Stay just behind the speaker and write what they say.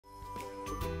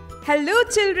Hello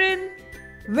children,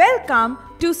 welcome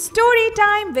to Story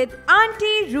Time with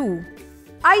Auntie Roo.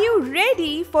 Are you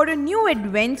ready for a new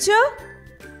adventure?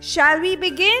 Shall we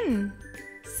begin?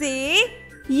 Say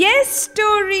yes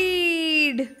to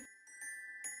read.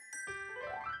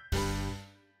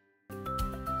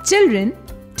 Children,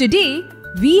 today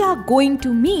we are going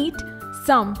to meet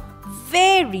some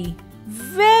very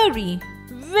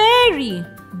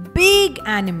big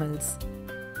animals.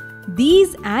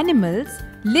 These animals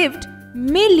lived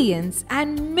millions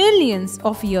and millions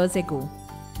of years ago.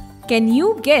 Can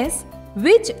you guess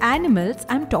which animals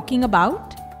I'm talking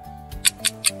about?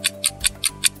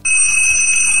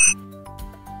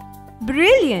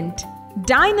 Brilliant!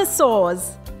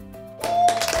 Dinosaurs!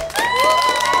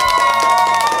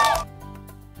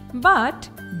 But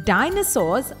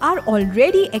dinosaurs are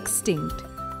already extinct.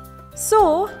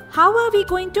 So, how are we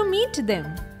going to meet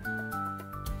them?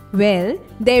 Well,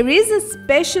 there is a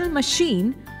special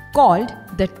machine called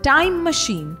the time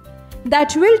machine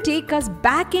that will take us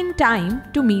back in time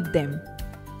to meet them.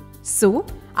 So,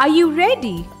 are you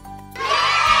ready?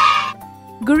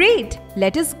 Great,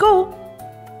 let us go.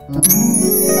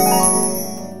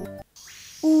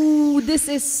 Ooh, this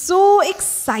is so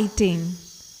exciting.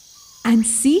 And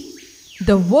see,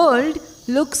 the world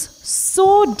looks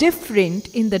so different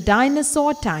in the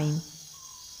dinosaur time.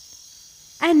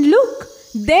 And look,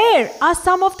 there are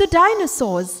some of the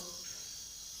dinosaurs.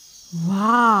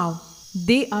 Wow,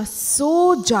 they are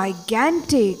so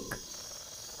gigantic.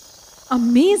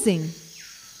 Amazing.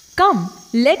 Come,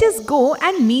 let us go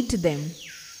and meet them.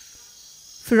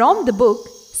 From the book,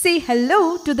 Say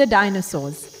Hello to the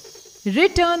Dinosaurs,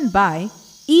 written by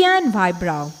Ian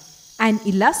Whybrow and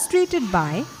illustrated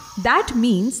by, that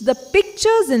means the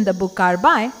pictures in the book are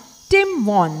by Tim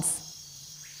Vons.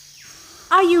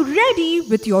 Are you ready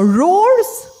with your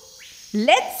roars?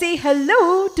 Let's say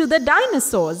hello to the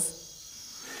dinosaurs.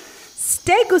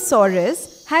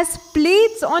 Stegosaurus has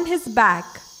plates on his back.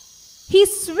 He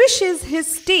swishes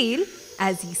his tail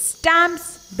as he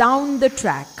stamps down the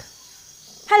track.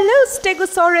 Hello,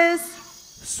 Stegosaurus.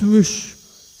 Swish,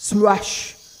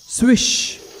 swash,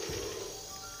 swish.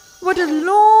 What a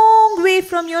long way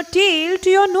from your tail to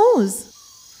your nose.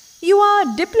 You are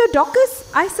Diplodocus,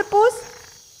 I suppose?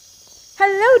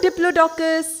 Hello,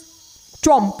 Diplodocus.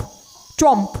 Tromp,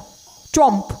 tromp,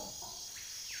 tromp.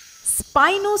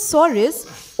 Spinosaurus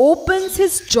opens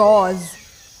his jaws.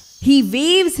 He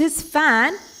waves his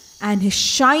fan and his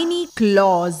shiny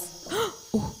claws.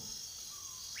 Oh.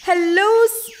 Hello,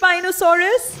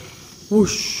 Spinosaurus.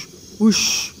 Whoosh,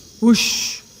 whoosh,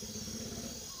 whoosh.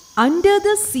 Under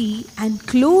the sea and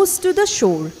close to the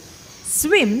shore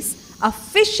swims a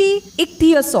fishy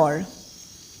ichthyosaur.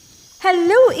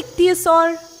 Hello,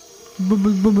 ichthyosaur.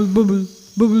 Bubble, bubble, bubble,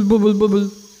 bubble, bubble,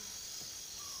 bubble.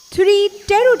 3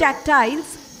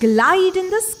 pterodactyls glide in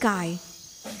the sky.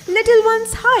 Little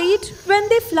ones hide when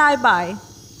they fly by.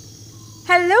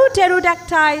 Hello,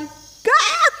 pterodactyl.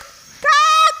 Quack!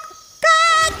 Quack!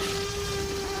 Quack!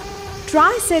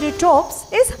 Triceratops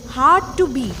is hard to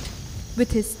beat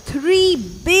with his 3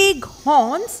 big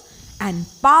horns and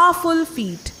powerful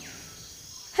feet.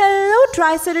 Hello,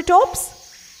 Triceratops.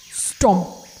 Stomp,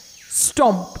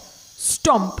 stomp,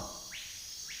 stomp.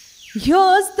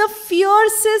 Here's the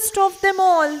fiercest of them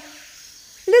all.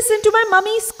 Listen to my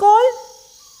mummy's call.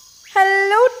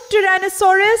 Hello,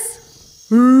 Tyrannosaurus.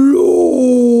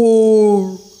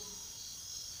 Roar.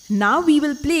 Now we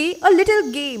will play a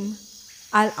little game.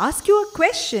 I'll ask you a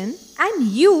question and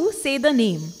you say the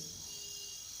name.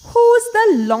 Who's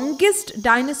the longest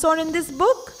dinosaur in this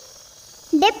book?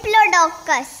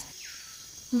 Diplodocus.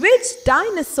 Which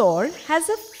dinosaur has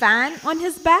a fan on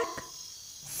his back?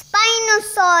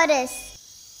 Spinosaurus.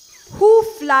 Who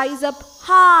flies up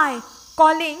high,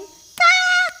 calling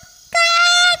quack,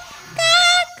 quack,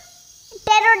 quack?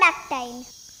 Pterodactyl.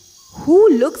 Who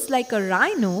looks like a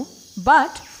rhino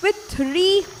but with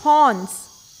 3 horns?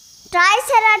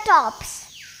 Triceratops.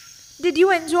 Did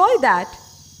you enjoy that?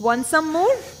 Want some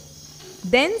more?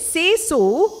 Then say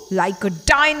so like a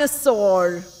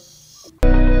dinosaur.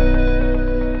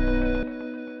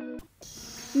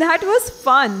 That was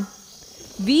fun.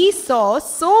 We saw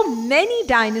so many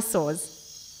dinosaurs.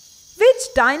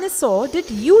 Which dinosaur did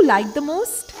you like the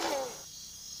most?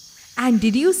 And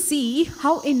did you see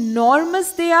how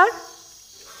enormous they are?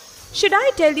 Should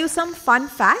I tell you some fun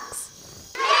facts?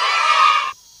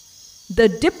 The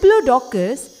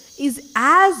Diplodocus is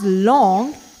as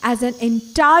long as an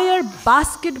entire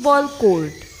basketball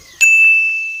court.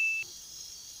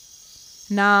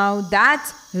 Now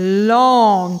that's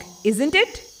long, isn't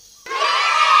it?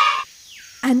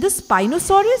 And the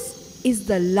Spinosaurus is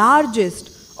the largest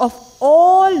of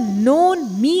all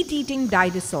known meat-eating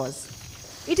dinosaurs.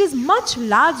 It is much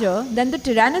larger than the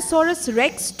Tyrannosaurus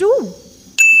rex too.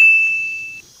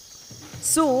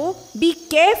 So, be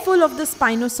careful of the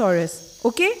Spinosaurus,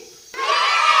 okay?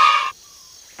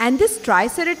 And this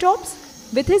Triceratops,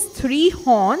 with his 3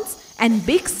 horns and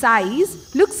big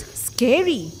size, looks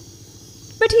scary.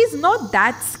 But he's not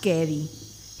that scary.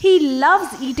 He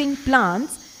loves eating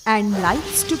plants and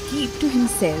likes to keep to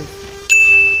himself.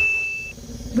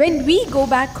 When we go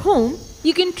back home,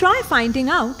 you can try finding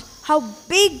out how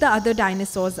big the other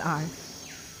dinosaurs are.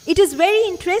 It is very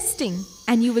interesting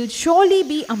and you will surely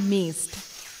be amazed.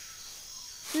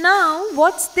 Now,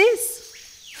 what's this?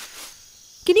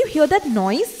 Can you hear that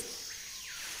noise?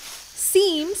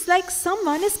 Seems like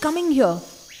someone is coming here.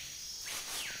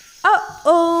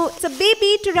 Uh-oh, it's a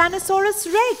baby Tyrannosaurus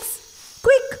rex.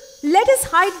 Quick, let us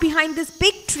hide behind this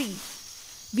big tree.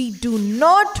 We do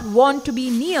not want to be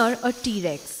near a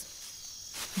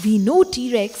T-Rex. We know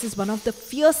T-Rex is one of the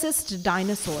fiercest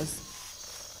dinosaurs.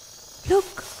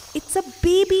 Look, it's a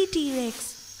baby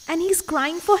T-Rex and he's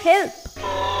crying for help.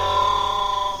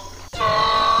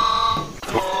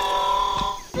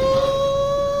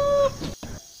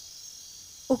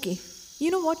 Okay,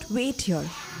 you know what? Wait here.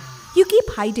 You keep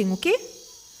hiding, okay?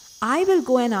 I will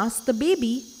go and ask the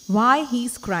baby why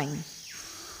he's crying.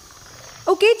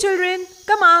 Okay, children,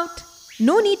 come out.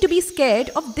 No need to be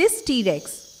scared of this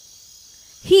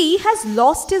T-Rex. He has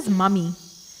lost his mummy.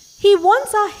 He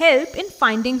wants our help in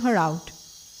finding her out.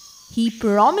 He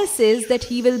promises that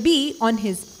he will be on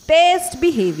his best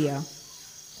behavior.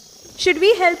 Should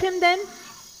we help him then?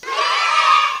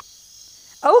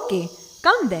 Okay,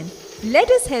 come then.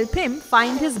 Let us help him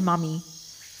find his mummy.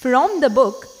 From the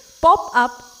book Pop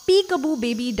Up Peekaboo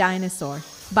Baby Dinosaur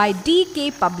by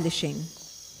D.K. Publishing.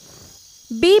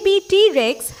 Baby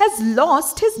T-Rex has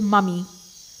lost his mummy.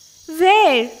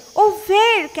 Where, oh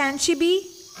where can she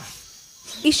be?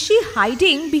 Is she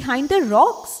hiding behind the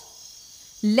rocks?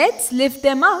 Let's lift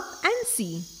them up and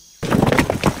see.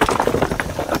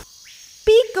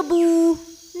 Peekaboo!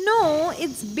 No,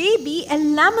 it's baby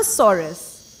Elamosaurus.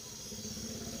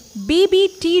 Baby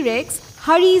T-Rex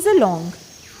hurries along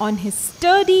on his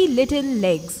sturdy little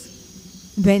legs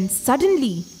when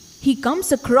suddenly he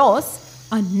comes across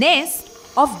a nest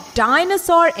of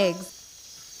dinosaur eggs.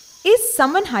 Is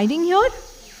someone hiding here?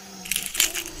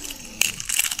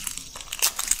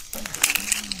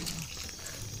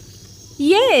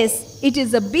 Yes, it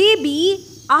is a baby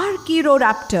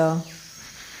Archaeoraptor.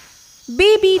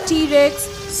 Baby T-Rex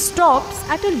stops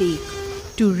at a lake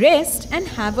to rest and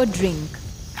have a drink.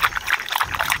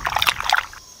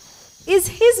 Is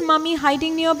his mummy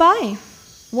hiding nearby?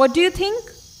 What do you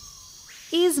think?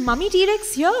 Is Mummy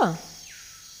T-Rex here?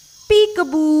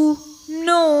 Peekaboo!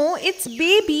 No, it's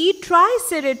baby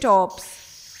Triceratops.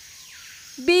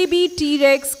 Baby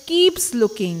T-Rex keeps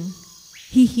looking.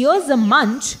 He hears a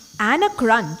munch and a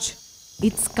crunch.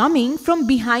 It's coming from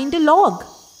behind a log.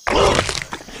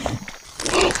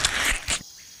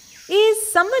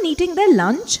 Is someone eating their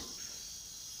lunch?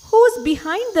 Who's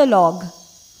behind the log?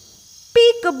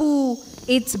 Peekaboo!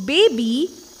 It's baby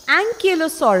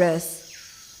Ankylosaurus.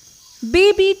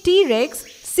 Baby T-Rex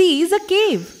sees a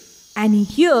cave and he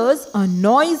hears a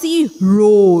noisy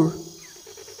roar.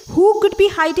 Who could be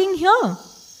hiding here?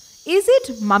 Is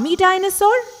it Mummy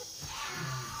Dinosaur?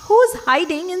 Who's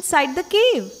hiding inside the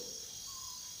cave?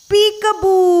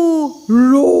 Peekaboo!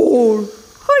 Roar!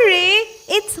 Hooray!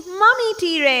 It's Mummy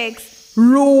T-Rex!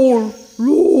 Roar!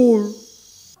 Roar!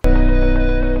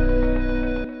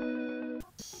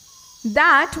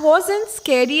 That wasn't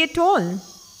scary at all.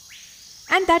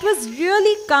 And that was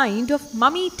really kind of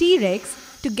Mummy T-Rex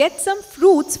to get some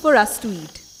fruits for us to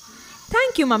eat.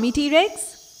 Thank you, Mummy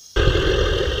T-Rex.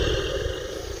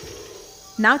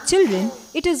 Now children,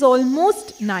 it is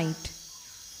almost night.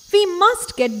 We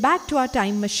must get back to our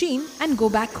time machine and go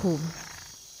back home.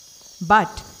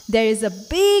 But there is a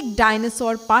big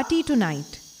dinosaur party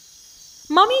tonight.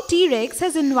 Mummy T-Rex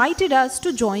has invited us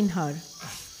to join her.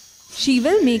 She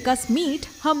will make us meet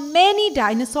her many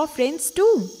dinosaur friends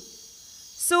too.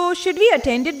 So, should we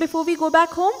attend it before we go back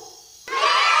home?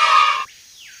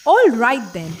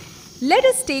 Alright then, let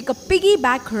us take a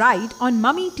piggyback ride on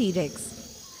Mummy T-Rex.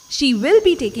 She will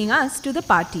be taking us to the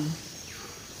party.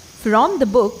 From the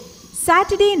book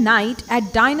Saturday Night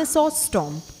at Dinosaur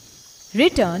Stomp,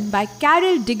 written by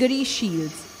Carol Diggory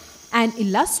Shields and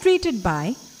illustrated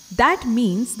by, that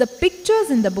means the pictures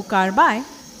in the book are by,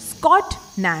 Scott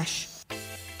Nash.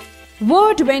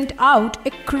 Word went out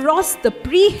across the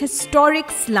prehistoric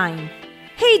slime.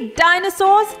 Hey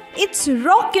dinosaurs, it's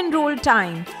rock and roll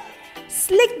time.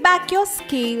 Slick back your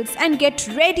scales and get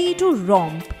ready to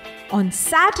romp. on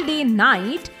Saturday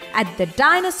night at the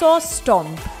Dinosaur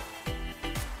Stomp.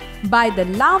 By the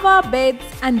lava beds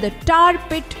and the tar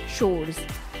pit shores,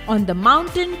 on the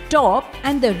mountain top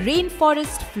and the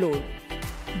rainforest floor,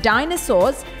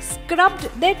 dinosaurs scrubbed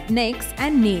their necks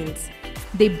and nails.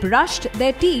 They brushed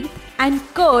their teeth and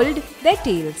curled their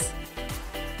tails.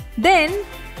 Then,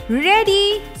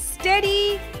 ready,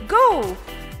 steady, go!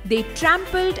 They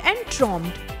trampled and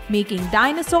tromped, making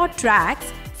dinosaur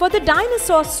tracks for the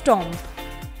dinosaur stomp.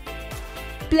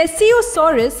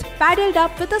 Plesiosaurus paddled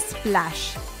up with a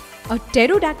splash. A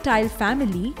pterodactyl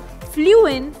family flew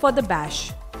in for the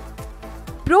bash.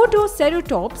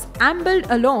 Protoceratops ambled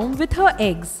along with her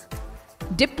eggs.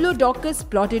 Diplodocus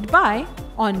plodded by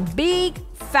on big,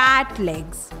 fat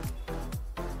legs.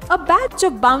 A batch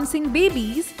of bouncing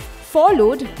babies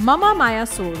followed Mama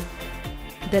Maiasaur.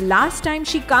 The last time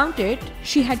she counted,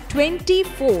 she had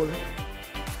 24.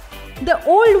 The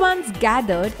old ones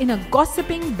gathered in a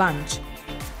gossiping bunch,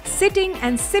 sitting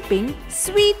and sipping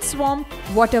sweet swamp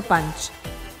water punch.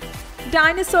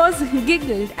 Dinosaurs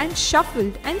giggled and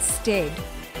shuffled and stared,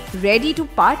 ready to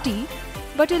party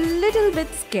but a little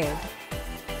bit scared.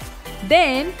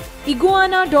 Then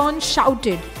Iguanodon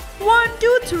shouted, 1,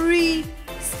 2, 3,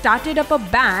 started up a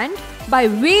band by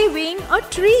waving a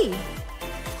tree.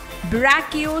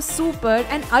 Brachio, Super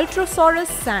and Ultrasaurus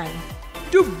sang,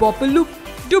 dub-bop-a-loop,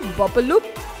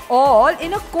 all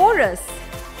in a chorus.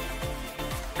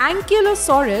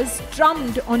 Ankylosaurus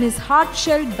drummed on his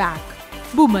hard-shelled back.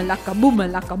 Boomalaka,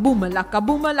 boomalaka, boomalaka,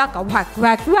 boomalaka, whack,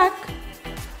 whack, whack.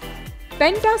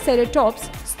 Pentaceratops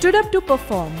stood up to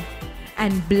perform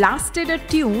and blasted a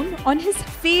tune on his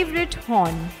favorite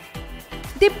horn.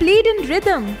 They played in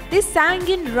rhythm, they sang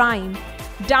in rhyme.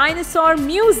 Dinosaur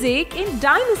music in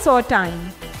dinosaur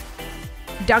time.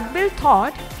 Duckbill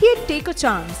thought he'd take a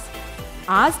chance.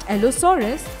 Asked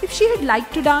Allosaurus if she had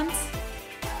liked to dance.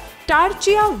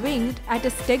 Tarchia winked at a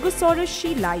Stegosaurus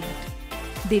she liked.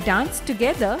 They danced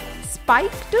together,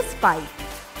 spike to spike.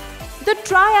 The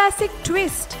Triassic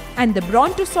twist and the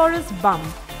Brontosaurus bump.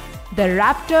 The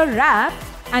Raptor rap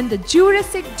and the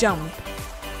Jurassic jump.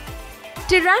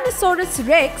 Tyrannosaurus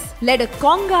Rex led a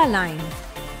conga line.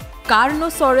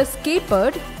 Carnosaurus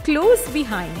capered close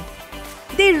behind.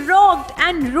 They rocked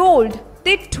and rolled,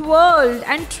 they twirled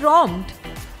and tromped.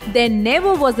 There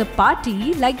never was a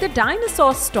party like the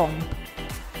dinosaur stomp.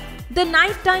 The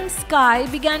nighttime sky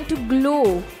began to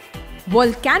glow.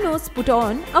 Volcanoes put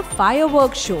on a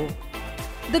firework show.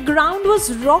 The ground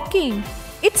was rocking.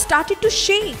 It started to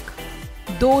shake.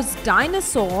 Those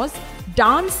dinosaurs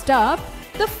danced up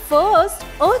the first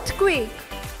earthquake.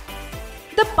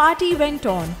 The party went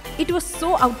on. It was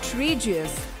so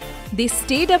outrageous. They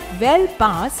stayed up well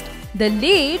past the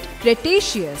late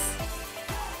Cretaceous.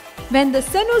 When the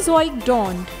Cenozoic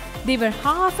dawned, they were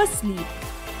half asleep.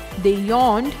 They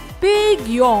yawned big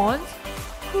yawns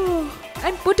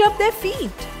and put up their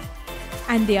feet.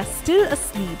 And they are still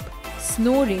asleep,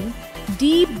 snoring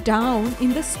deep down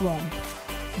in the swamp.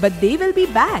 But they will be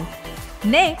back.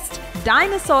 Next,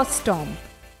 Dinosaur Stomp.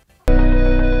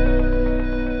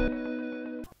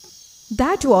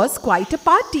 That was quite a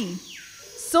party.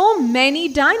 So many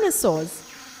dinosaurs.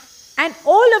 And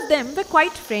all of them were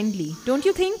quite friendly, don't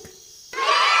you think?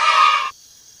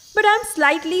 But I'm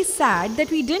slightly sad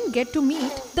that we didn't get to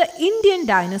meet the Indian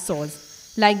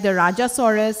dinosaurs like the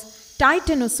Rajasaurus,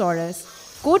 Titanosaurus,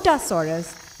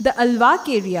 Kotasaurus, the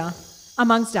Alvacaria,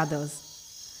 amongst others.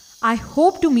 I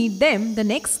hope to meet them the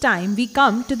next time we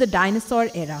come to the dinosaur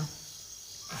era.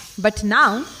 But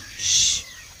now, shh,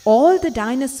 all the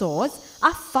dinosaurs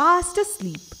are fast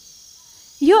asleep.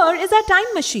 Here is our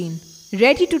time machine,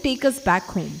 ready to take us back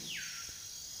home.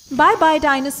 Bye-bye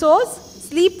dinosaurs,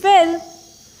 sleep well.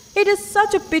 It is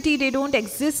such a pity they don't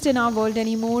exist in our world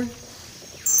anymore.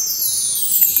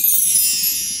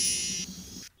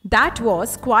 That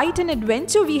was quite an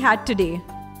adventure we had today.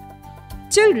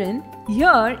 Children,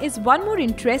 here is one more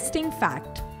interesting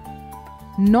fact.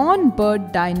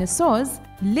 Non-bird dinosaurs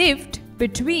lived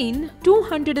between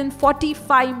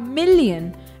 245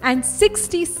 million and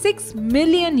 66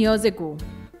 million years ago.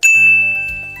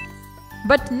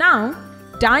 But now,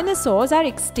 dinosaurs are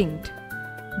extinct.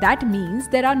 That means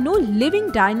there are no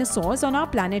living dinosaurs on our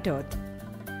planet Earth.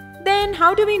 Then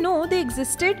how do we know they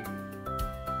existed?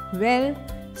 Well,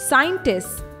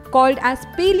 scientists called as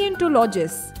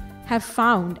paleontologists have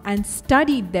found and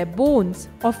studied their bones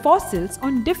or fossils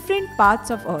on different parts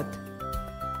of Earth.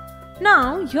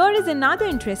 Now, here is another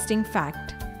interesting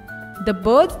fact. The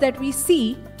birds that we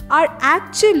see are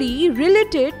actually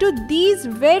related to these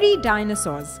very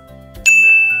dinosaurs.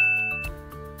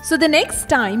 So the next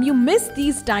time you miss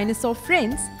these dinosaur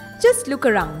friends, just look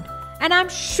around and I'm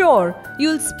sure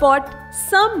you'll spot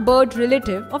some bird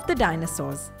relative of the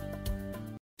dinosaurs.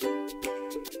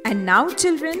 And now,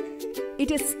 children,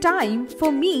 it is time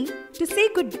for me to say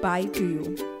goodbye to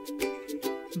you.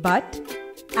 But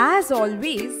as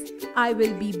always, I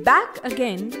will be back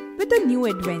again with a new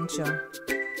adventure.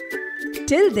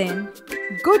 Till then,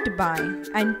 goodbye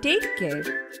and take care.